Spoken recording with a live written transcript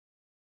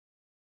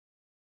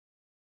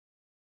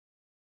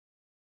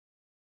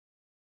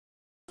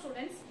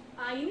Students,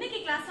 இன்னைக்கு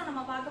கிளாஸ்ல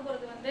நம்ம பார்க்க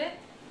போறது வந்து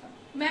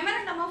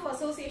Memorandum of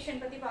Association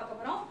பத்தி பார்க்க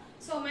போறோம்.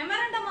 So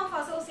Memorandum of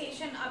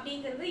Association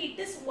அப்படிங்கிறது it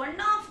is one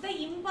of the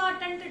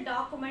important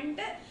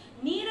document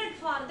needed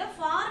for the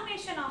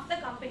formation of the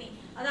company.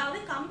 அதாவது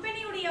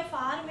கம்பெனியுடைய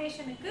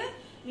ஃபார்மேஷனுக்கு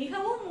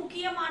மிகவும்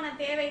முக்கியமான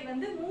தேவை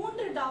வந்து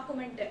மூன்று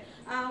டாக்குமெண்ட்.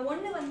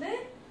 ஒன்னு வந்து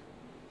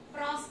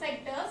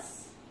prospectus,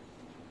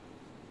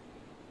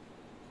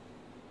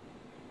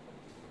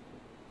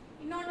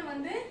 இன்னொன்னு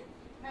வந்து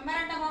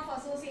Memorandum of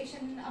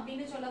Association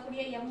அப்படினு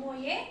சொல்லக்கூடிய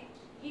MOA,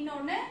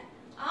 இன்னொன்னு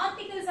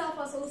Articles of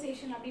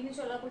Association அப்படினு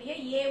சொல்லக்கூடிய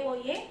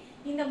AOA.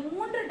 இந்த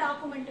மூன்று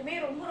டாக்குமெண்ட்டுமே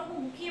ரொம்ப ரொம்ப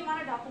முக்கியமான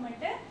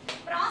டாக்குமெண்ட்.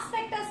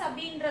 Prospectus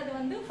அப்படின்றது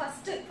வந்து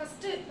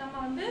ஃபர்ஸ்ட் நம்ம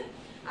வந்து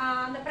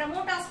அந்த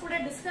ப்ரமோட்டர்ஸ் கூட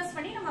டிஸ்கஸ்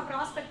பண்ணி நம்ம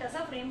ப்ராஸ்பெக்டஸை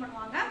ஃப்ரேம்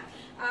பண்ணுவாங்க.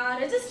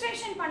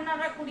 ரெஜிஸ்ட்ரேஷன்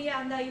பண்ணக்கூடிய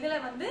அந்த இதுல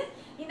வந்து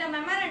இந்த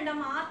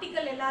மெமரண்டம்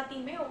ஆர்டிகல்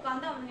எல்லாத்தையுமே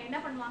உட்காந்து அவங்க என்ன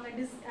பண்ணுவாங்க,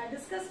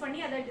 டிஸ்கஸ் பண்ணி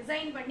அதை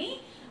டிசைன் பண்ணி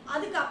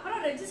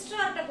அதுக்கப்புறம்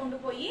ரெஜிஸ்ட்ரார்ட்ட கொண்டு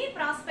போய்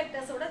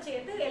ப்ராஸ்பெக்டஸோட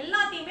சேர்த்து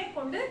எல்லாத்தையுமே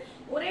கொண்டு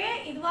ஒரே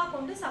இதுவா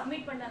கொண்டு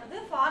சப்மிட் பண்ணுறது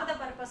for the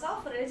purpose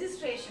of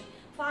registration.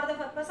 For the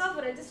purpose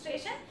of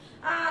registration.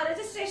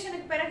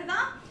 ரெஜிஸ்ட்ரேஷனுக்கு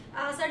பிறகுதான்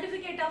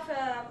சர்டிபிகேட் ஆஃப்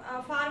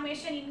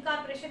ஃபார்மேஷன்,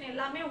 இன்கார்பரேஷன்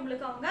எல்லாமே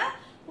உங்களுக்கு அவங்க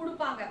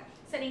கொடுப்பாங்க.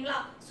 சரிங்களா?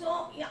 சோ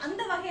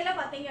அந்த வகையில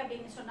பாத்தீங்க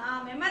அப்படின்னு சொன்னா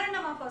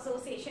memorandum of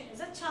association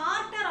is a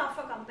charter of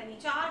a company.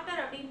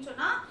 Charter அப்படின்னு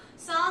சொன்னா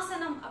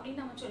சாசனம்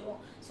அப்படின்னு நம்ம சொல்லுவோம்.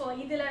 சோ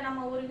இதுல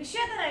நம்ம ஒரு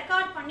விஷயத்தை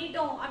ரெக்கார்ட்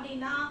பண்ணிட்டோம்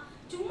அப்படின்னா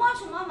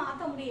சும்மா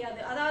மாத்த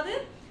முடியாது. அதாவது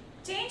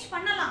சேஞ்ச்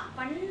பண்ணலாம்,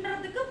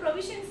 பண்றதுக்கு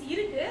ப்ரொவிஷன்ஸ்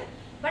இருக்கு.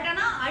 பட்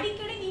ஆனா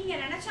அடிக்கடி நீங்க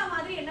நினைச்ச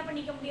மாதிரி என்ன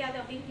பண்ணிக்க முடியாது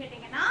அப்படின்னு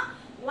கேட்டீங்கன்னா,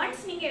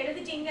 ஒன்ஸ் நீங்க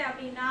எழுதிட்டீங்க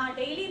அப்படின்னா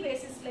டெய்லி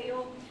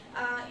பேசிஸ்லயோ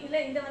இல்ல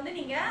இத வந்து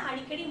நீங்க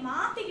அடிக்கடி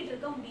மாத்திக்கிட்டு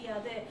இருக்க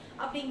முடியாது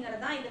அப்படிங்கறது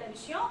தான் இதோட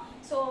விஷயம்.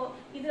 சோ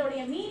இதோட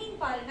மீனிங்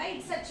பாருங்க.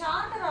 It's a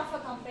charter of a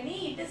company.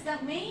 It is the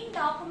main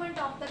document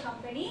of the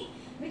company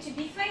which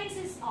defines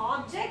its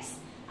objects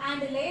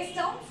and lays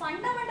down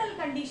fundamental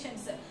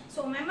conditions. So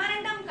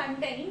memorandum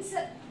contains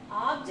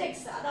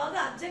objects, அதாவது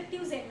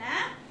objectives என்ன,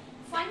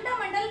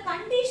 fundamental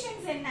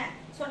conditions என்ன.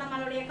 So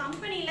நம்மளுடைய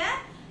கம்பெனில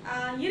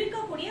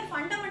இருக்கக்கூடிய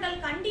fundamental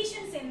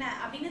conditions என்ன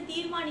அப்படின்னு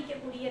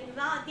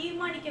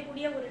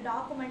தீர்மானிக்கக்கூடிய ஒரு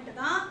document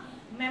தான்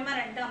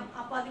மெமரண்டம்.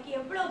 அப்ப அதுக்கு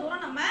எவ்வளவு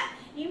தூரம் நம்ம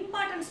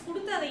இம்பார்ட்டன்ஸ்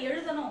கொடுத்து அதை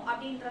எழுதணும்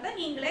அப்படின்றத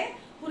நீங்களே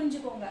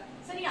புரிஞ்சுக்கோங்க.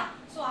 சரியா?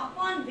 So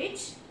upon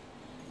which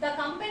the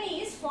company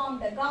is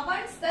formed,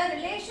 governs the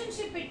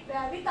relationship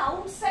with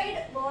outside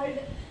world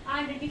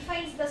and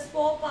defines the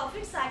scope of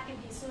its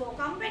activities. So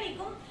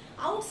கம்பெனிக்கும்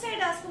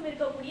அவுட்சைடர்ஸ்க்கும்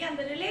இருக்கக்கூடிய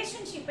அந்த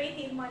ரிலேஷன்ஷிப்பை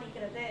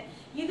தீர்மானிக்கிறது.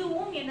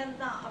 இதுவும்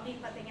என்னதுதான்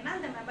அப்படின்னு பாத்தீங்கன்னா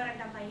இந்த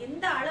மெமரண்டம் தான்.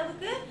 எந்த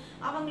அளவுக்கு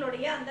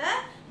அவங்களுடைய அந்த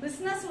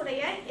பிசினஸ்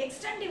உடைய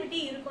எக்ஸ்டென்டிவிட்டி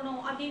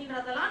இருக்கணும்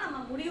அப்படின்றதெல்லாம்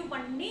நம்ம முடிவு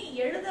பண்ணி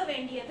எழுத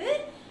வேண்டியது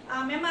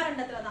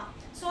மெமரண்டத்துல தான்.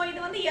 சோ இது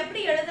வந்து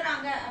எப்படி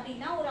எழுதுறாங்க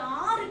அப்படின்னா ஒரு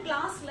 6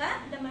 கிளாஸ்ல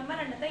இந்த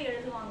மெமரண்டத்தை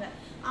எழுதுவாங்க.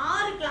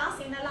 6 கிளாஸ்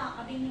என்னலாம்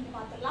அப்படின்னு நீங்க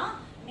பாத்துடலாம்.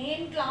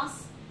 Name class,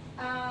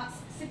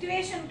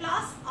 situation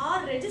class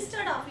R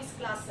registered office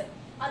class,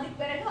 அதுக்கு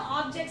பிறகு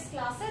objects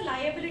class,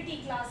 liability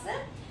class,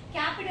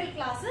 capital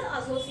class,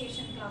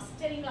 association class.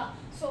 சரிங்களா?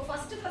 சோ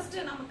ஃபர்ஸ்ட்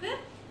நமக்கு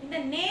இந்த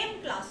name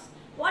class.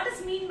 What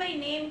is mean by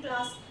name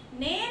class?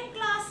 Name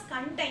class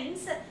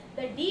contains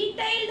the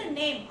detailed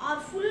name or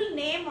full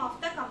name of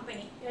the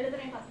company.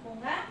 எழுதுறேன்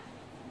பாத்துக்கோங்க.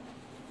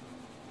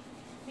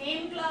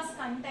 Name class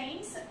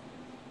contains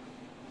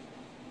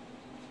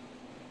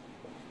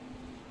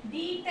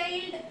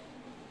detailed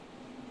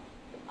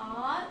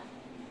or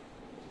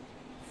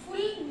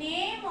full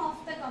name of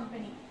the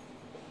company.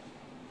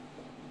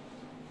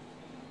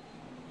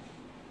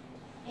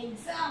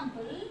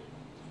 Example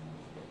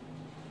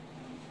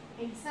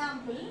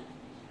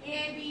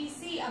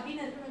ABC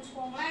அப்படின்னு இருக்குன்னு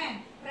வச்சுக்கோங்களேன்.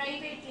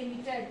 Private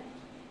limited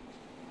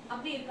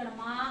அப்படி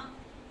இருக்கணுமா,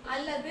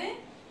 அல்லது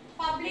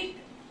public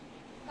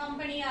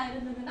கம்பெனியா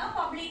இருந்ததுன்னா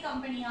பப்ளிக்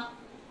கம்பெனியா,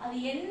 அது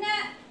என்ன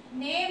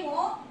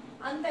நேமோ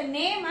அந்த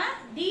நேம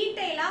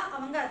டீடைலா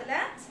அவங்க அதுல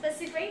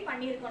ஸ்பெசிஃபை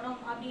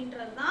பண்ணிருக்கணும்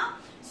அப்படின்றதுதான்.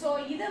 சோ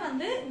இத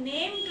வந்து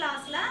நேம்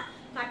கிளாஸ்ல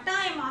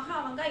கட்டாயமாக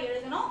அவங்க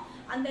எழுதணும்.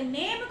 அந்த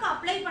நேமுக்கு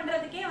அப்ளை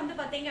பண்றதுக்கே வந்து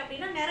பாத்தீங்க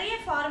அப்படின்னா நிறைய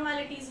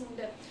ஃபார்மாலிட்டிஸ்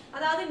உண்டு.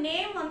 அதாவது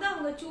நேம் வந்து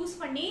அவங்க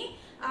சூஸ் பண்ணி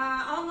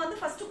அவங்க வந்து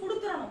ஃபர்ஸ்ட்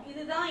கொடுத்துடணும்,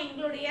 இதுதான்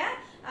எங்களுடைய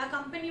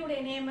கம்பெனியுடைய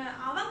நேம்.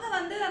 அவங்க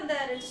வந்து அந்த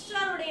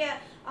ரெஜிஸ்ட்ராருடைய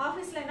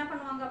ஆபீஸ்ல என்ன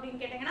பண்ணுவாங்க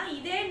அப்படின்னு கேட்டீங்கன்னா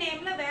இதே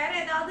நேம்ல வேற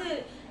ஏதாவது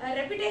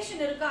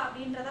ரெப்யூட்டேஷன் இருக்கா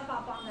அப்படின்றத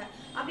பார்ப்பாங்க.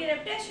 அப்படி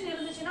ரெப்யூட்டேஷன்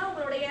இருந்துச்சுன்னா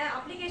உங்களுடைய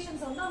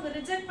அப்ளிகேஷன்ஸ் வந்து அவங்க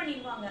ரிஜெக்ட்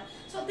பண்ணிடுவாங்க.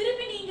 ஸோ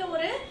திருப்பி நீங்க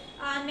ஒரு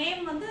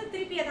நேம் வந்து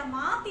திருப்பி அதை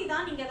மாத்தி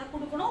தான் நீங்க அதை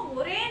கொடுக்கணும்.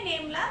 ஒரே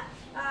நேம்ல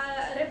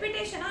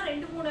ரெப்யூட்டேஷனா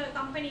 2-3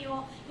 கம்பெனியோ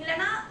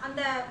இல்லைன்னா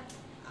அந்த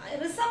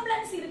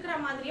ரிசம்பிளன்ஸ் இருக்கிற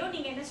மாதிரியோ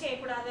நீங்க என்ன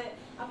செய்யக்கூடாது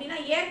அப்படின்னா,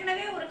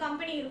 ஏற்கனவே ஒரு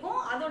கம்பெனி இருக்கும்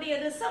அதோடைய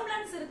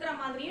ரிசம்பிளன்ஸ் இருக்கிற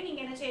மாதிரியும்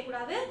நீங்க என்ன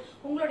செய்யக்கூடாது,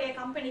 உங்களுடைய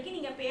கம்பெனிக்கு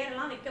நீங்க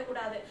பேரெல்லாம் வைக்க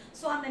கூடாது.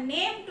 சோ அந்த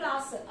நேம்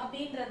கிளாஸ்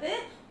அப்படின்றது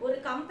ஒரு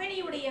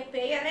கம்பெனியுடைய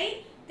பெயரை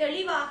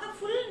தெளிவாக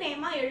ஃபுல்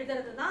நேமா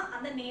எழுதுறது தான்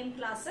அந்த நேம்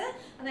கிளாஸ்.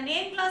 அந்த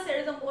நேம் கிளாஸ்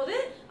எழுதும் போது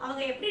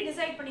அவங்க எப்படி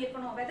டிசைட்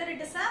பண்ணிருக்கணும், whether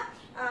it is a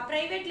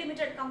private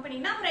limited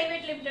கம்பெனினா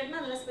private லிமிடெட்னு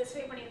அதுல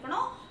ஸ்பெசிஃபை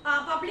பண்ணிருக்கணும்,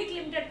 பப்ளிக்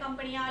லிமிடெட்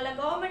கம்பெனியா இல்ல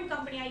கவர்மெண்ட்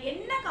கம்பெனியா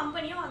என்ன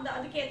கம்பெனியோ அந்த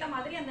அதுக்கு ஏத்த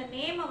மாதிரி அந்த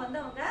நேமை வந்து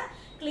அவங்க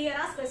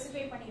கிளியரா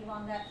ஸ்பெசிஃபை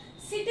பண்ணிடுவாங்க.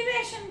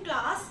 Situation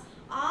class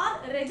R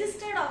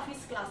registered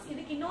office class,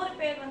 இதுக்கு இன்னொரு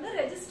பேர் வந்து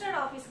ரெஜிஸ்டர்ட்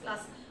ஆபீஸ்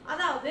கிளாஸ்.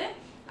 அதாவது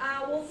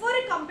ஒவ்வொரு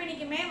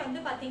கம்பெனிக்குமே வந்து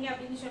பாத்தீங்க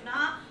அப்படின்னு சொன்னா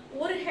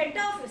ஒரு ஹெட்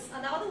ஆபீஸ்,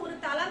 அதாவது ஒரு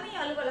தலைமை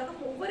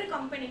அலுவலகம் ஒவ்வொரு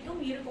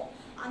கம்பெனிக்கும் இருக்கும்.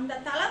 அந்த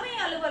தலைமை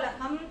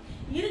அலுவலகம்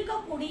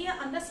இருக்கக்கூடிய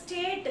அந்த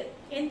ஸ்டேட்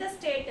எந்த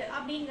ஸ்டேட்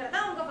அப்படிங்கறத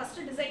அவங்க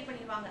ஃபர்ஸ்ட் டிசைட்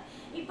பண்ணிடுவாங்க.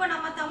 இப்போ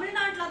நம்ம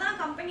தமிழ்நாட்டுல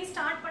தான் கம்பெனி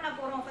ஸ்டார்ட் பண்ண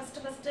போறோம்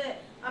ஃபர்ஸ்ட்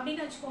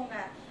அப்படின்னு வச்சுக்கோங்க.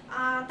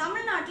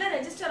 தமிழ்நாட்டுல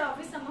ரெஜிஸ்டர்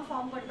ஆபீஸ் நம்ம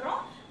ஃபார்ம்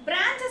பண்றோம்,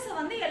 பிரான்ச்சஸ்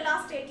வந்து எல்லா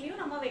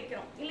ஸ்டேட்லயும் நம்ம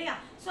வைக்கிறோம் இல்லையா.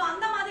 சோ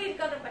அந்த மாதிரி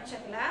இருக்கிற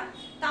பட்சத்துல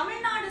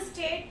தமிழ்நாடு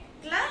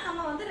ஸ்டேட்ல நம்ம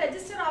வந்து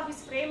ரெஜிஸ்டர்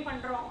ஆபீஸ் ஃப்ரேம்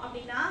பண்றோம்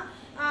அப்படின்னா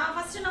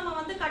ஃபர்ஸ்ட் நம்ம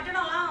வந்து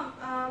கட்டடம்லாம்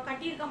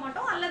கட்டியிருக்க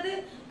மாட்டோம், அல்லது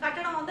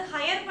கட்டடம் வந்து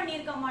ஹையர்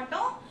பண்ணியிருக்க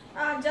மாட்டோம்.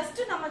 ஜஸ்ட்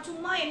நம்ம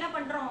சும்மா என்ன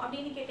பண்றோம்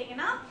அப்படின்னு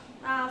கேட்டீங்கன்னா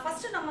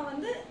ஃபர்ஸ்ட் நம்ம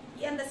வந்து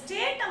அந்த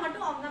ஸ்டேட்டை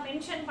மட்டும் அவங்க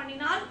மென்ஷன்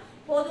பண்ணினால்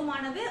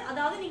போதுமானது.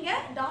 அதாவது நீங்க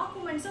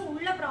டாக்குமெண்ட்ஸை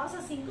உள்ள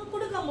ப்ராசஸிங்க்கு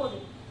கொடுக்கும் போது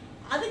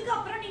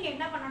அதுக்கப்புறம் நீங்க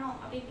என்ன பண்ணணும்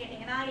அப்படின்னு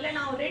கேட்டீங்கன்னா, இல்ல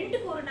நான்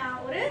ரெண்டுக்கு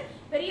ஒரு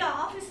பெரிய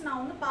ஆபீஸ்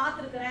நான் வந்து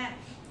பார்த்துருக்கிறேன்,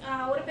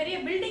 ஒரு பெரிய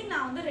பில்டிங்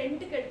நான் வந்து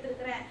ரெண்டுக்கு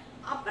எடுத்திருக்கிறேன்,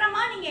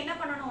 அப்புறமா நீங்க என்ன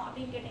பண்ணணும்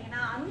அப்படின்னு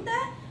கேட்டீங்கன்னா அந்த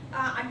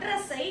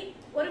அட்ரஸை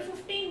ஒரு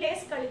 15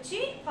 days கழிச்சு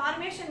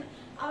ஃபார்மேஷன்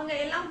அவங்க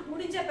எல்லாம்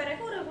முடிஞ்ச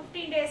பிறகு ஒரு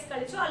 15 days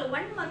கழிச்சோ அல்ல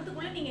 1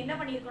 monthக்குள்ள நீங்க என்ன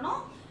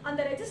பண்ணிருக்கணும்,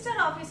 அந்த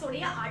ரெஜிஸ்டர்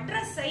ஆபீஸோடைய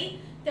அட்ரஸை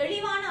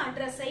தெளிவான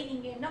அட்ரஸை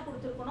நீங்க என்ன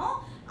கொடுத்துருக்கணும்,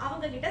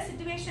 அவங்க கிட்ட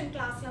சிச்சுவேஷன்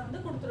கிளாஸ்ல வந்து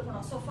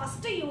கொடுத்துருக்கணும். So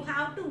first you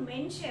have to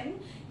mention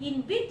in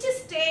which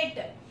state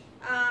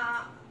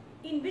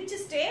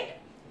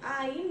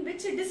in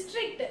which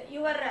district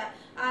your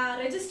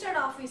registered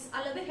office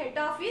அல்லது head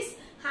office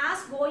has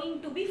going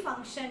to be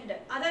functioned.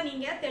 அத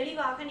நீங்க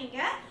தெளிவாக நீங்க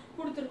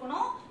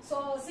கொடுத்திருக்கணும். So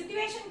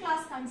situation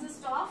class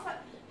consists of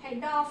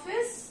head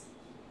office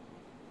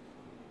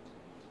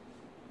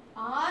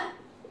or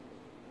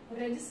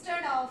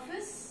registered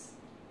office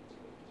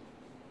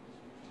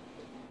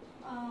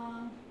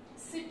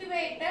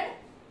situated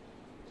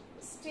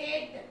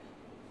state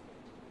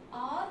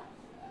or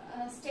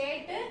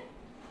state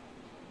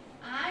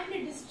and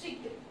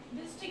district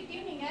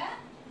நீங்க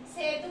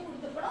சேர்த்து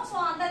கொடுத்துருக்கணும். So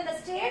அந்த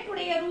state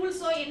உடைய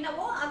ரூல்ஸோ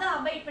என்னவோ அதை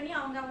அபைட் பண்ணி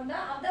அவங்க வந்து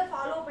அதை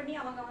ஃபாலோ பண்ணி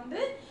அவங்க வந்து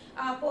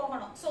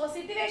போகணும். ஸோ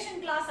சிச்சுவேஷன்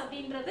கிளாஸ்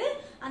அப்படின்றது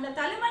அந்த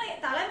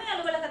தலைமை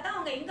அலுவலகத்தை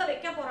அவங்க எங்க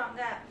வைக்க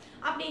போறாங்க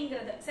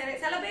அப்படிங்கிறது.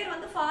 சில பேர்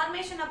வந்து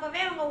ஃபார்மேஷன்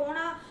அப்பவே அவங்க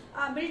ஓனா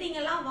பில்டிங்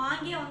எல்லாம்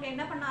வாங்கி அவங்க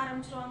என்ன பண்ண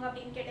ஆரம்பிச்சிருவாங்க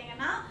அப்படின்னு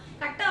கேட்டீங்கன்னா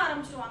கட்ட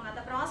ஆரம்பிச்சிருவாங்க.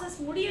 அந்த ப்ராசஸ்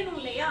முடியணும்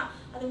இல்லையா,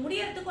 அது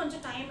முடியறதுக்கு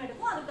கொஞ்சம் டைம்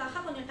எடுக்கும்.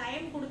 அதுக்காக கொஞ்சம்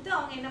டைம் கொடுத்து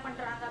அவங்க என்ன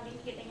பண்றாங்க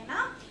அப்படின்னு கேட்டீங்கன்னா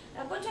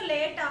கொஞ்சம்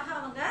லேட்டாக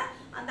அவங்க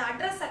அந்த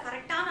அட்ரஸை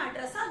கரெக்டான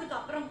அட்ரஸை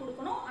அதுக்கப்புறம்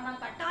கொடுக்கணும். ஆனா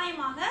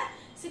கட்டாயமாக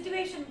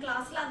சிச்சுவேஷன்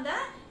கிளாஸ்ல அந்த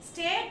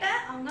ஸ்டேட்டை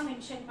அவங்க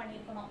மென்ஷன்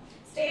பண்ணிருக்கணும்,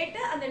 ஸ்டேட்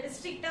அந்த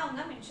டிஸ்ட்ரிக்ட்டை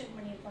அவங்க மென்ஷன்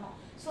பண்ணிருக்கணும்.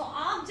 ஸோ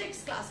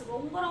ஆப்ஜெக்ட்ஸ் கிளாஸ்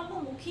ரொம்ப ரொம்ப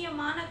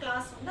முக்கியமான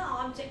கிளாஸ் வந்து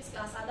ஆப்ஜெக்ட்ஸ்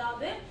கிளாஸ்.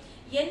 அதாவது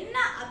என்ன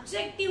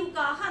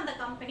அப்ஜெக்டிவ்காக அந்த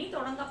கம்பெனி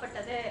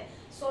தொடங்கப்பட்டது.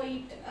 So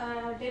it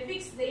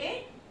depicts the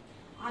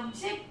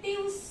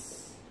objectives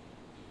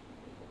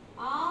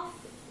of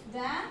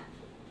the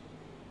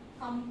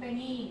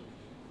company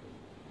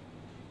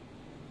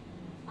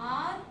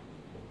or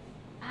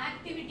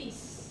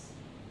activities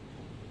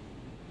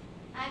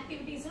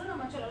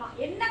நம்ம சொல்லலாம்.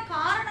 என்ன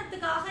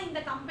காரணத்துக்காக இந்த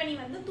கம்பெனி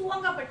வந்து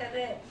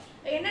துவங்கப்பட்டது,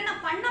 என்னென்ன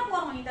பண்ண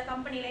போறோம் இந்த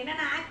கம்பெனில,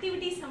 என்னென்ன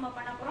ஆக்டிவிட்டிஸ் நம்ம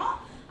பண்ண போறோம்,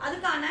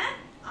 அதுக்கான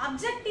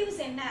அப்ஜெக்டிவ்ஸ்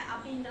என்ன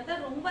அப்படின்றத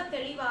ரொம்ப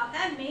தெளிவாக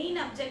மெயின்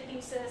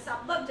அப்ஜெக்டிவ்ஸ்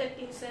சப்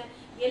அப்ஜெக்டிவ்ஸ்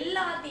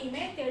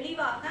எல்லாத்தையுமே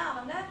தெளிவாக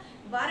அவங்க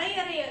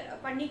வரையறை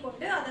பண்ணி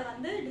கொண்டு அதை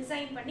வந்து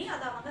டிசைன் பண்ணி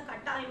அதை அவங்க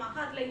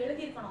கட்டாயமாக அதுல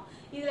எழுதியிருக்கணும்.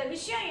 இதுல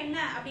விஷயம் என்ன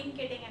அப்படின்னு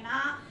கேட்டீங்கன்னா,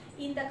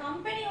 இந்த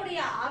கம்பெனியோடைய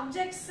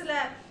ஆப்ஜெக்ட்ஸ்ல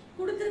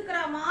கொடுத்திருக்கிற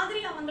மாதிரி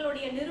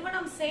அவங்களுடைய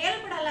நிறுவனம்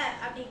செயல்படல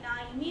அப்படின்னா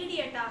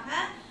இமீடியட்டாக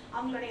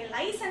அவங்களுடைய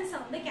லைசன்ஸை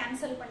வந்து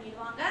கேன்சல்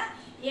பண்ணிடுவாங்க.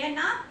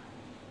 ஏன்னா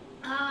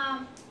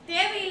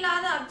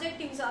தேவையில்லாத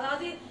அப்ஜெக்டிவ்ஸ்,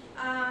 அதாவது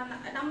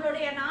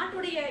நம்மளுடைய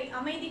நாட்டுடைய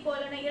அமைதிக்கோ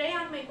இல்லைன்னா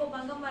இறையாண்மைக்கோ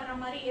பங்கம் வர்ற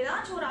மாதிரி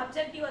ஏதாச்சும் ஒரு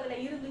அப்ஜெக்டிவ் அதுல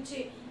இருந்துச்சு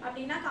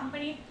அப்படின்னா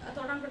கம்பெனி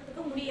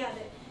தொடங்குறதுக்கு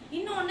முடியாது.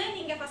 இன்னொன்னு,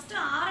 நீங்க ஃபர்ஸ்ட்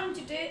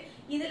ஆரம்பிச்சுட்டு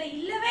இதுல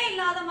இல்லவே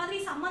இல்லாத மாதிரி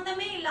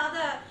சம்பந்தமே இல்லாத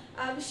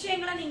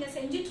விஷயங்களை நீங்க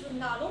செஞ்சுட்டு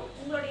இருந்தாலும்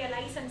உங்களுடைய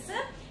லைசன்ஸ்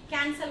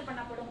கேன்சல்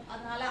பண்ணப்படும்.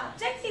 அதனால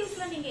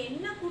அப்ஜெக்டிவ்ஸ்ல நீங்க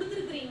என்ன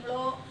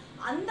கொடுத்துருக்கிறீங்களோ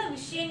அந்த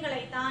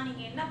விஷயங்களை தான்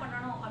நீங்க என்ன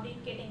பண்ணணும்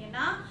அப்படின்னு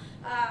கேட்டீங்கன்னா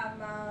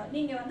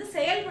நீங்க வந்து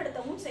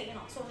செயல்படுத்தவும்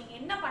செய்யணும். ஸோ நீங்க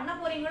என்ன பண்ண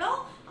போறீங்களோ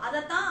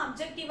அதைத்தான்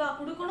அப்ஜெக்டிவா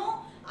கொடுக்கணும்,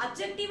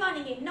 அப்ஜெக்டிவா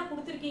நீங்க என்ன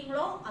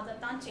கொடுத்துருக்கீங்களோ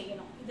அதைத்தான்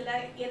செய்யணும். இதுல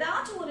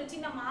ஏதாச்சும் ஒரு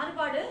சின்ன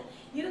மாறுபாடு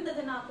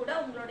இருந்ததுன்னா கூட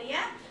உங்களுடைய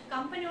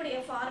கம்பெனியோடைய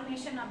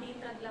ஃபார்மேஷன்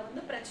அப்படின்றதுல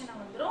வந்து பிரச்சனை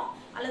வந்துடும்,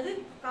 அல்லது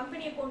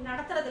கம்பெனியை கொண்டு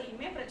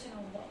நடத்துறதுலயுமே பிரச்சனை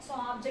வந்துடும். ஸோ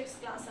ஆப்ஜெக்ட்ஸ்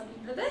கிளாஸ்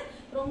அப்படின்றது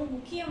ரொம்ப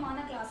முக்கியமான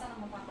கிளாஸா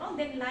நம்ம பார்க்கிறோம்.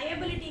 தென்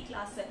லயபிலிட்டி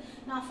கிளாஸ்,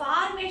 நான்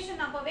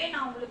ஃபார்மேஷன் அப்பவே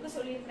நான் உங்களுக்கு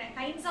சொல்லியிருக்கிறேன்.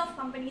 கைண்ட்ஸ் ஆஃப்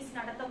கம்பெனிஸ்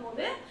நடத்தும்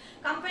போது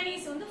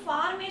கம்பெனிஸ் வந்து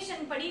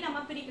ஃபார்மேஷன் படி நம்ம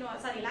பிரிக்கிறோம்,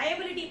 சாரி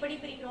லயபிலிட்டி படி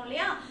பிரிக்கிறோம்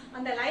இல்லையா,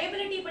 அந்த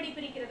லயபிலிட்டி படி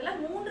பிரிக்கிறதுல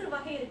 3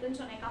 வகை இருக்குன்னு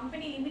சொன்னேன்.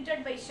 Company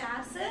limited by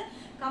shares,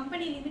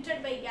 company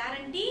limited by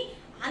guarantee,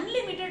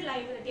 unlimited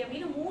liability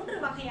அப்படின்னு 3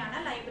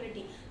 வகையான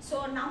லைபிலிட்டி. ஸோ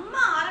நம்ம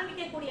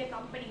ஆரம்பிக்கக்கூடிய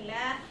கம்பெனில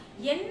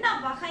என்ன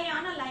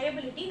வகையான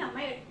லயபிலிட்டி நம்ம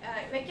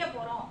வைக்க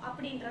போறோம்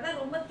அப்படின்றத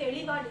ரொம்ப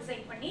தெளிவா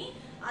டிசைட் பண்ணி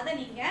அதை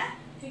நீங்க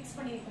ஃபிக்ஸ்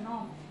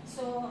பண்ணிருக்கணும்.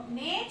 So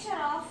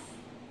nature of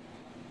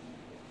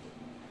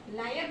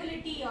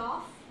liability of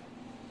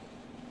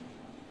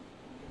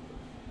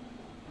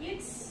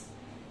its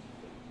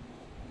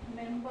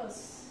members.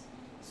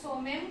 So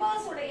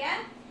members உடைய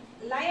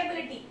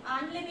liability,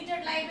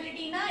 unlimited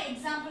liability na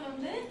example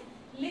வந்து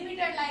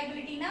limited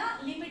liability na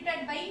limited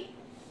by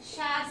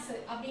shares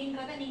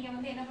அப்படிங்கறத நீங்க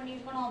வந்து என்ன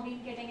பண்ணிருக்கணும்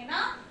அப்படினு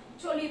கேட்டீங்கன்னா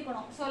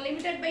சொல்லிருக்கணும். So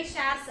limited by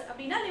shares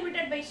அப்படினா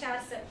limited by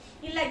shares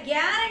இல்ல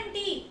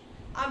guarantee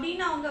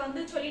அப்படின்னு அவங்க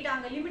வந்து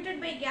சொல்லிட்டாங்க.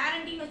 லிமிடெட் பை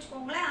கேரண்டின்னு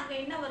வச்சுக்கோங்களேன். அங்க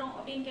என்ன வரும்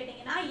அப்படின்னு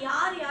கேட்டீங்கன்னா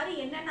யார் யாரு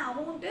என்னென்ன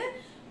அமௌண்ட்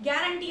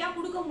கேரண்டியா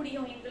கொடுக்க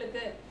முடியும்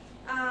எங்களுக்கு,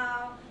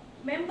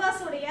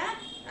 மெம்பர்ஸ் உடைய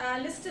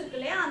லிஸ்ட் இருக்கு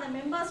இல்லையா, அந்த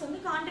மெம்பர்ஸ் வந்து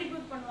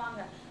கான்ட்ரிபியூட்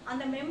பண்ணுவாங்க.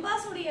 அந்த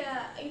மெம்பர்ஸ் உடைய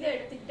இதை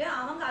எடுத்துக்கிட்டு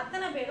அவங்க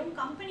அத்தனை பேரும்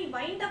கம்பெனி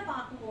வைண்ட் அப்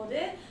ஆகும்போது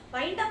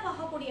வைண்ட் அப்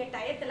ஆகக்கூடிய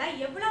டயத்துல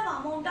எவ்வளவு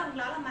அமௌண்ட்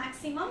அவங்களால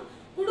மேக்சிமம்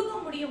கொடுக்க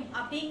முடியும்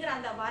அப்படிங்கிற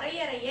அந்த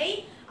வரையறையை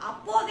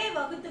அப்போதே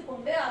வகுத்து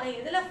கொண்டு அதை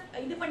எதுல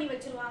இது பண்ணி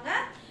வச்சிருவாங்க,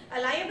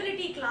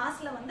 லயபிலிட்டி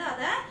கிளாஸ்ல வந்து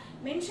அதை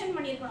மென்ஷன்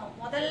பண்ணிருக்கணும்.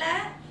 முதல்ல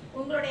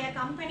உங்களுடைய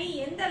கம்பெனி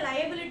எந்த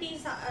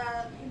லயபிலிட்டிஸ்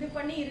இது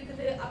பண்ணி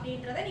இருக்குது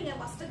அப்படின்றத நீங்க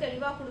ஃபர்ஸ்ட்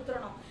தெளிவா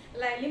கொடுத்துறணும்.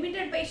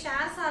 லிமிடெட் பை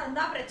ஷேர்ஸா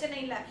இருந்தா பிரச்சனை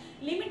இல்லை,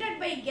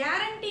 லிமிடெட் பை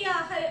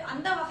கேரண்டியாக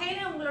அந்த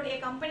வகையில உங்களுடைய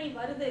கம்பெனி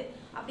வருது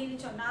அப்படின்னு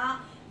சொன்னா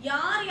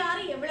யார்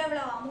யாரு எவ்வளவு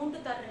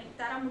அமௌண்ட்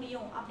தர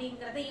முடியும்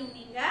அப்படிங்கறதையும்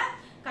நீங்க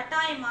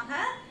கட்டாயமாக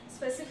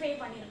ஸ்பெசிஃபை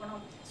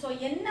பண்ணிருக்கணும். சோ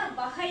என்ன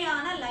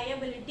வகையான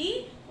லயபிலிட்டி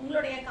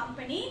உங்களுடைய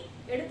கம்பெனி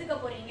எடுத்துக்க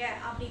போறீங்க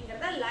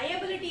அப்படிங்கறத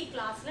லயபிலிட்டி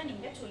கிளாஸ்ல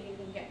நீங்க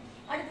சொல்லிடுவீங்க.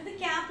 அடுத்தது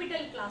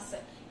கேபிட்டல் கிளாஸ்.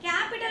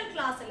 கேபிட்டல்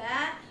கிளாஸ்ல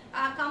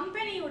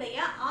கம்பெனியுடைய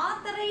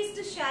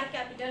authorised share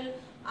capital,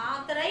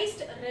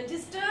 authorised,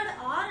 registered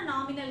R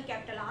nominal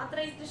capital.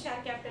 Authorised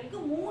share கேபிட்டலுக்கு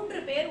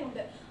 3 பேர்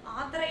உண்டு,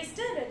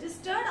 authorised,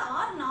 registered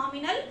R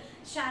nominal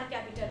share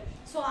capital.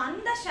 So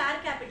அந்த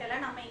ஷேர் கேபிட்டலை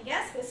நம்ம இங்க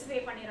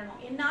ஸ்பெசிஃபை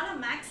பண்ணிடணும். என்னால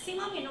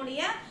மேக்ஸிமம்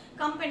என்னுடைய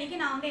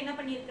கம்பெனிக்கு நான் வந்து என்ன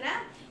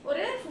பண்ணிருக்கிறேன்,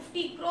 ஒரு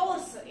 50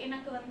 crores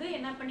எனக்கு வந்து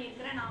என்ன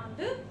பண்ணிருக்கிறேன், நான்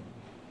வந்து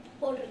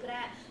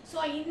போட்டிருக்கிறேன். சோ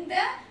இந்த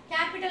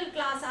கேபிட்டல்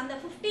கிளாஸ் அந்த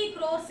 50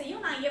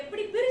 crores-ஐயும் நான்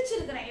எப்படி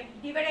பிரிச்சிருக்கிறேன்,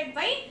 டிவைடட்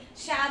பை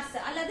ஷேர்ஸ்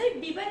அல்லது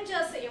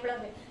டிபெஞ்சர்ஸ்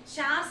எவ்வளவு,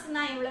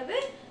 ஷேர்ஸ்னா எவ்வளவு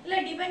இல்ல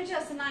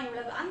டிபெஞ்சர்ஸ்னா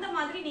எவ்வளவு, அந்த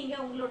மாதிரி நீங்க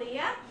உங்களுடைய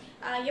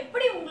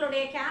எப்படி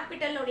உங்களுடைய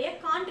கேபிட்டலுடைய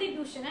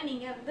கான்ட்ரிபியூஷனை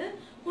நீங்க வந்து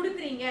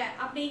கொடுக்குறீங்க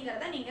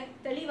அப்படிங்கறத நீங்க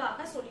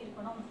தெளிவாக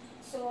சொல்லியிருக்கணும்.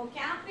 So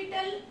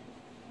capital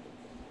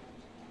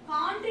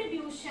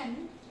contribution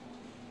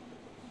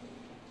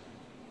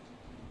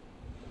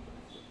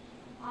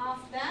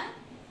of the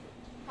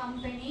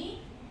company,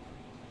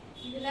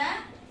 இதுல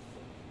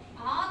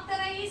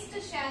ஆத்தரைஸ்டு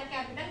ஷேர்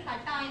கேபிட்டல்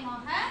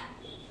கட்டாயமாக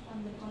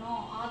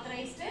வந்திருக்கணும்.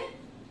 Authorised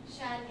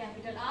share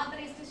capital,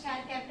 authorised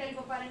share capital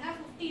இப்ப பாருங்க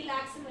 50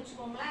 lakhs னு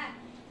வெச்சுக்கோங்களேன்.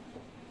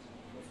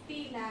 50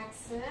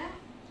 lakhs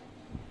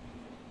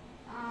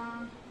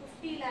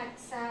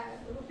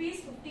rupees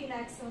 50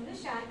 lakhs வந்து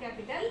share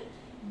capital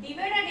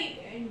divided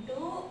into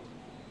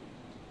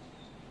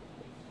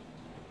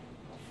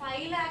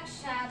 5 lakh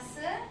shares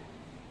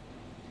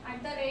at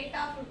the rate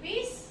of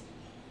rupees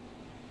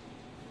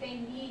 10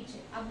 each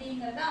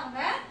அப்படிங்கறத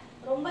அவங்க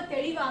ரொம்ப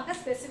தெளிவாக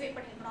ஸ்பெசிஃபை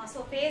பண்ணிருக்கணும். சோ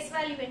ஃபேஸ்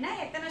வேல்யூ என்ன,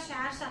 எத்தனை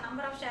ஷேர்ஸ்,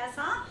 நம்பர் ஆஃப்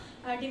ஷேர்ஸா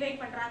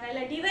டிவைட் பண்றாங்க,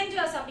 இல்ல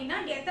டிபெஞ்சர்ஸ் அப்படினா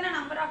எத்தனை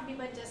நம்பர் ஆஃப்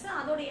டிபெஞ்சர்ஸ்,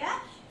 அதோடைய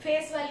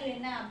ஃபேஸ் வேல்யூ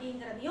என்ன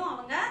அப்படிங்கறதையும்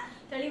அவங்க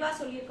தெளிவா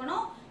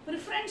சொல்லியிருக்கணும்.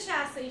 preference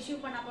shares இஷ்யூ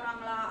பண்ண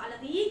போறாங்களா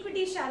அல்லது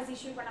ஈக்விட்டி ஷேர்ஸ்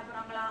இஷ்யூ பண்ண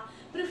போறாங்களா,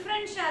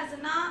 preference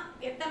sharesனா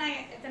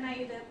எத்தனை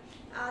இது,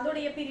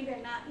 அதோடைய பிரிவு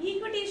என்ன,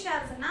 ஈக்விட்டி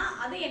ஷேர்ஸ்னா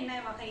அது என்ன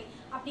வகை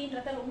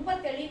அப்படின்றத ரொம்ப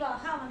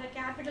தெளிவாக அவங்க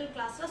கேபிட்டல்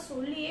கிளாஸ்ல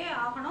சொல்லியே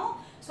ஆகணும்.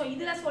 சோ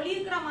இதுல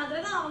சொல்லியிருக்கிற மாதிரி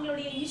தான்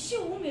அவங்களுடைய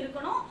இஷ்யூவும்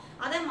இருக்கணும்,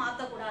 அதை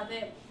மாத்தக்கூடாது.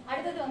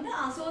 அடுத்தது வந்து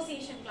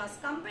அசோசியேஷன் கிளாஸ்.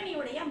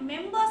 கம்பெனியுடைய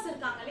மெம்பர்ஸ்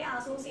இருக்காங்க இல்லையா,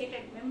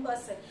 அசோசியேட்டட்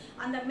மெம்பர்ஸ்,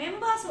 அந்த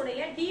மெம்பர்ஸ்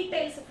உடைய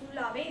டீடைல்ஸ்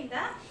ஃபுல்லாவே இந்த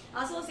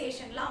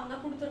அசோசியேஷன்ல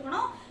அவங்க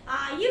கொடுத்துருக்கணும்.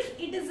 If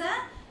it is a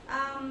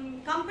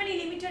company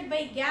limited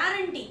by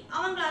guarantee,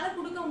 அவங்களால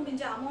கொடுக்க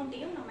முடிஞ்ச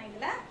அமௌண்ட்டையும் நம்ம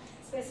இதுல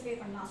ஸ்பெசிஃபை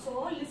பண்ணலாம். So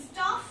list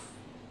of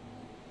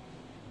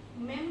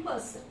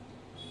members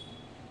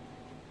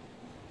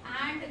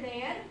and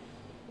their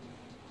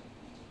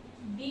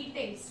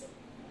details.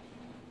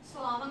 So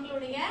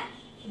அவங்களுடைய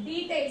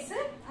டீடைல்ஸ்,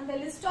 அந்த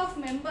லிஸ்ட் ஆஃப்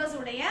மெம்பர்ஸ்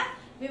உடைய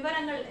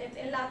விவரங்கள்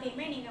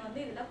எல்லாத்தையுமே நீங்க வந்து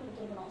இதுல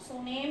கொடுத்துக்கணும். சோ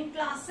நேம்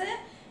கிளாஸ்,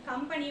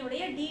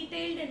 கம்பெனியுடைய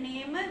detailed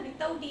name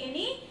without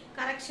any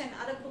correction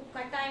அதை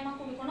கட்டாயமா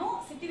கொடுக்கணும்.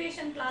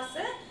 சிச்சுவேஷன் கிளாஸ்,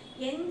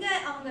 எங்க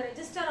அவங்க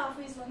ரெஜிஸ்டர்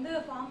ஆபீஸ் வந்து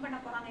ஃபார்ம் பண்ண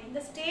போறாங்க,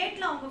 எந்த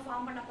ஸ்டேட்ல அவங்க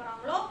ஃபார்ம் பண்ண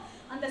போறாங்களோ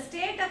அந்த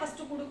ஸ்டேட்டை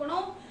ஃபர்ஸ்ட்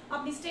கொடுக்கணும்.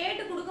 அப்படி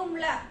ஸ்டேட் கொடுக்க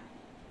முடியல,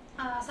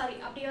 சாரி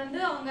அப்படி வந்து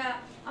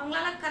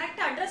அவங்களால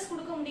கரெக்ட் அட்ரஸ்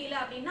கொடுக்க முடியல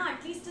அப்படின்னா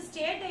அட்லீஸ்ட்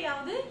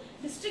ஸ்டேட்டையாவது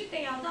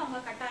டிஸ்ட்ரிக்டையாவது அவங்க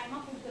கட்டாயமா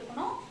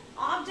கொடுத்துருக்கணும்.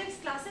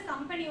 ஆப்ஜெக்ட்ஸ் கிளாஸ்,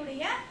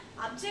 கம்பெனியுடைய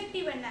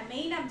அப்ஜெக்டிவ் என்ன,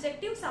 மெயின்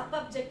அப்ஜெக்டிவ், சப்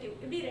அப்ஜெக்டிவ்,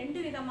 இப்படி ரெண்டு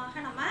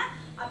விதமாக நம்ம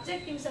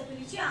அப்ஜெக்டிவ்ஸை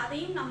பிரிச்சு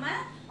அதையும் நம்ம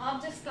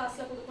ஆப்ஜெக்ட்ஸ்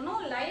கிளாஸ்ல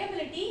கொடுக்கணும்.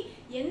 லயபிலிட்டி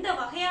எந்த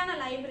வகையான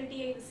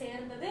லயபிலிட்டியை இது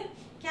சேர்ந்தது,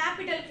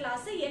 கேபிட்டல்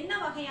கிளாஸ் என்ன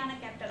வகையான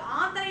கேபிட்டல்,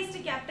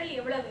 ஆத்தரைஸ்டு கேபிட்டல்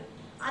எவ்வளவு,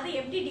 அதை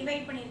எப்படி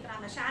டிவைட்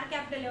பண்ணியிருக்கிறாங்க, ஷேர்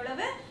கேபிட்டல்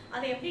எவ்வளவு,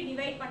 அதை எப்படி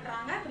டிவைட்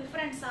பண்றாங்க,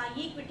 ப்ரிஃபரன்ஸா,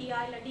 ஈக்விட்டியா,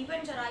 இல்ல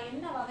டிபென்ச்சரா,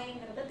 என்ன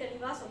வகைங்கிறத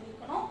தெளிவா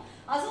சொல்லியிருக்கணும்.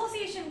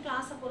 அசோசியேஷன்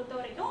கிளாஸை பொறுத்த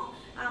வரைக்கும்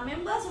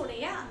மெம்பர்ஸ்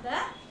உடைய அந்த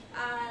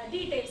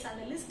டீடைல்ஸ்,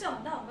 அந்த லிஸ்ட்டை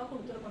வந்து அவங்க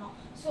கொடுத்துருக்கணும்.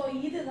 ஸோ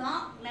இதுதான்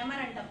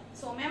மெமரண்டம்.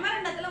 ஸோ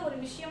மெமரண்டத்தில் ஒரு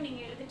விஷயம்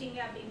நீங்கள்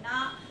எழுதிட்டீங்க அப்படின்னா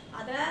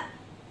அதை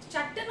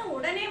சட்டுன்னு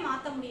உடனே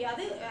மாற்ற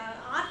முடியாது.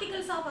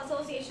 ஆர்டிகல்ஸ் ஆஃப்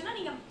அசோசியேஷனை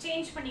நீங்கள்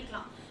சேஞ்ச்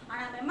பண்ணிக்கலாம்.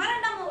 ஆனால்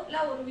மெமரண்டம்ல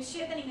ஒரு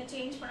விஷயத்தை நீங்கள்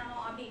சேஞ்ச்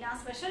பண்ணணும் அப்படின்னா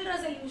ஸ்பெஷல்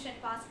ரெசல்யூஷன்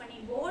பாஸ் பண்ணி,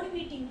 போர்டு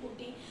மீட்டிங்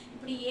கூட்டி,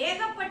 இப்படி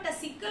ஏகப்பட்ட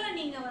சிக்கலை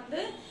நீங்கள்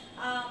வந்து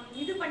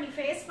இது பண்ணி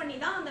ஃபேஸ் பண்ணி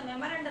தான் அந்த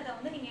மெமரண்டத்தை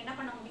வந்து நீங்கள் என்ன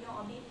பண்ண முடியும்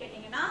அப்படின்னு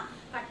கேட்டிங்கன்னா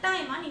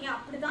கட்டாயமாக நீங்கள்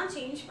அப்படி தான்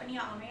சேஞ்ச் பண்ணி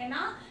ஆகணும்.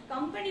 ஏன்னா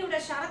கம்பெனியோட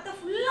ஷரத்தை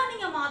ஃபுல்லாக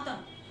நீங்கள்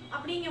மாற்றணும்.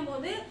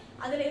 அப்படிங்கும்போது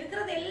அதில்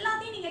இருக்கிறது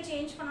எல்லாத்தையும் நீங்கள்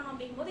சேஞ்ச் பண்ணணும்.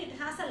 அப்படிங்கும்போது it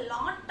has a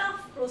lot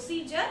of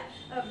procedure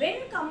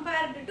when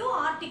compared to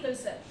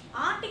articles.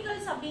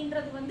 Articles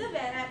அப்படின்றது வந்து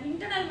வேற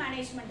இன்டர்னல்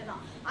மேனேஜ்மெண்ட்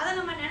தான். அதை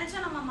நம்ம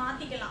நினைச்சா நம்ம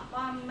மாத்திக்கலாம்,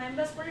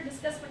 மெம்பர்ஸ் கூட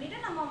டிஸ்கஸ்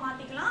பண்ணிட்டு நம்ம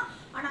மாத்திக்கலாம்.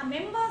 ஆனால்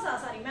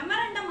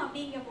மெமரண்டம்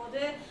அப்படிங்கும்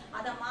போது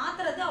அதை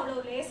மாத்துறது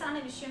அவ்வளோ லேசான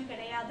விஷயம்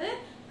கிடையாது.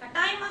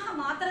 கட்டாயமாக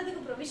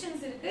மாத்துறதுக்கு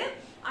ப்ரொவிஷன்ஸ் இருக்கு.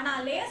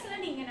 ஆனால் லேஸ்ல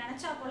நீங்க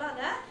நினைச்சா போல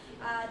அதை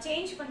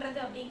சேஞ்ச் பண்றது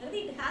அப்படிங்கிறது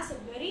it has a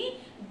very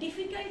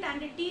difficult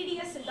and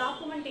tedious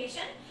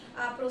documentation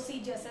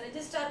procedures.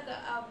 Register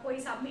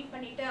போய் சப்மிட்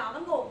பண்ணிட்டு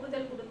அவங்க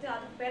ஒப்புதல் கொடுத்து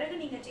அதுக்கு பிறகு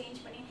நீங்க சேஞ்ச்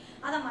பண்ணி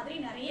அத மாதிரி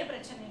நிறைய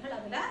பிரச்சனைகள்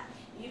அதுல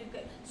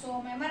இருக்கு. ஸோ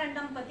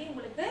மெமரண்டம் பத்தி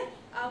உங்களுக்கு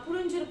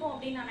புரிஞ்சிருக்கும்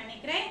அப்படின்னு நான்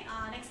நினைக்கிறேன்.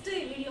 நெக்ஸ்ட்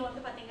வீடியோ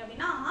வந்து பாத்தீங்க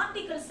அப்படின்னா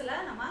ஆர்டிகல்ஸ்ல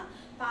நம்ம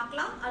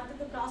பார்க்கலாம்.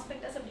 அடுத்து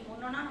ப்ராஸ்பெக்டஸ் அப்படி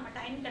ஒன்னொன்னா நம்ம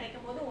டைம்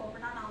கிடைக்கும் போது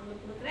ஒவ்வொன்றா நான்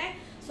உங்களுக்கு கொடுக்குறேன்.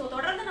 ஸோ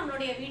தொடர்ந்து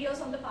நம்மளுடைய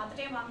வீடியோஸ் வந்து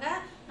பார்த்துட்டே வாங்க.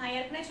 நான்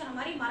ஏற்கனவே சொன்ன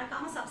மாதிரி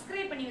மறக்காம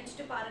சப்ஸ்கிரைப் பண்ணி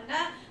வச்சுட்டு பாருங்க.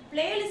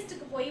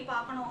 பிளேலிஸ்ட்டுக்கு போய்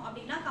பார்க்கணும்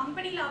அப்படின்னா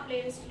கம்பெனி லா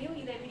பிளேலிஸ்ட்லயும்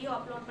இதை வீடியோ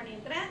அப்லோட்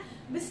பண்ணியிருக்கிறேன்.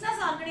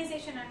 பிசினஸ்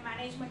ஆர்கனைசேஷன் அண்ட்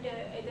மேனேஜ்மெண்ட்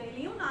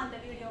இதுலயும் நான் இந்த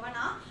வீடியோவை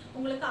நான்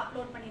உங்களுக்கு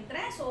அப்லோட்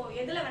பண்ணியிருக்கிறேன். ஸோ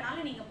எதுல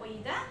வேணாலும் நீங்க போய்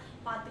இதை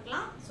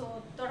பார்த்துக்கலாம். ஸோ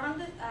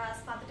தொடர்ந்து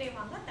பார்த்துட்டே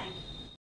வாங்க. தேங்க்யூ.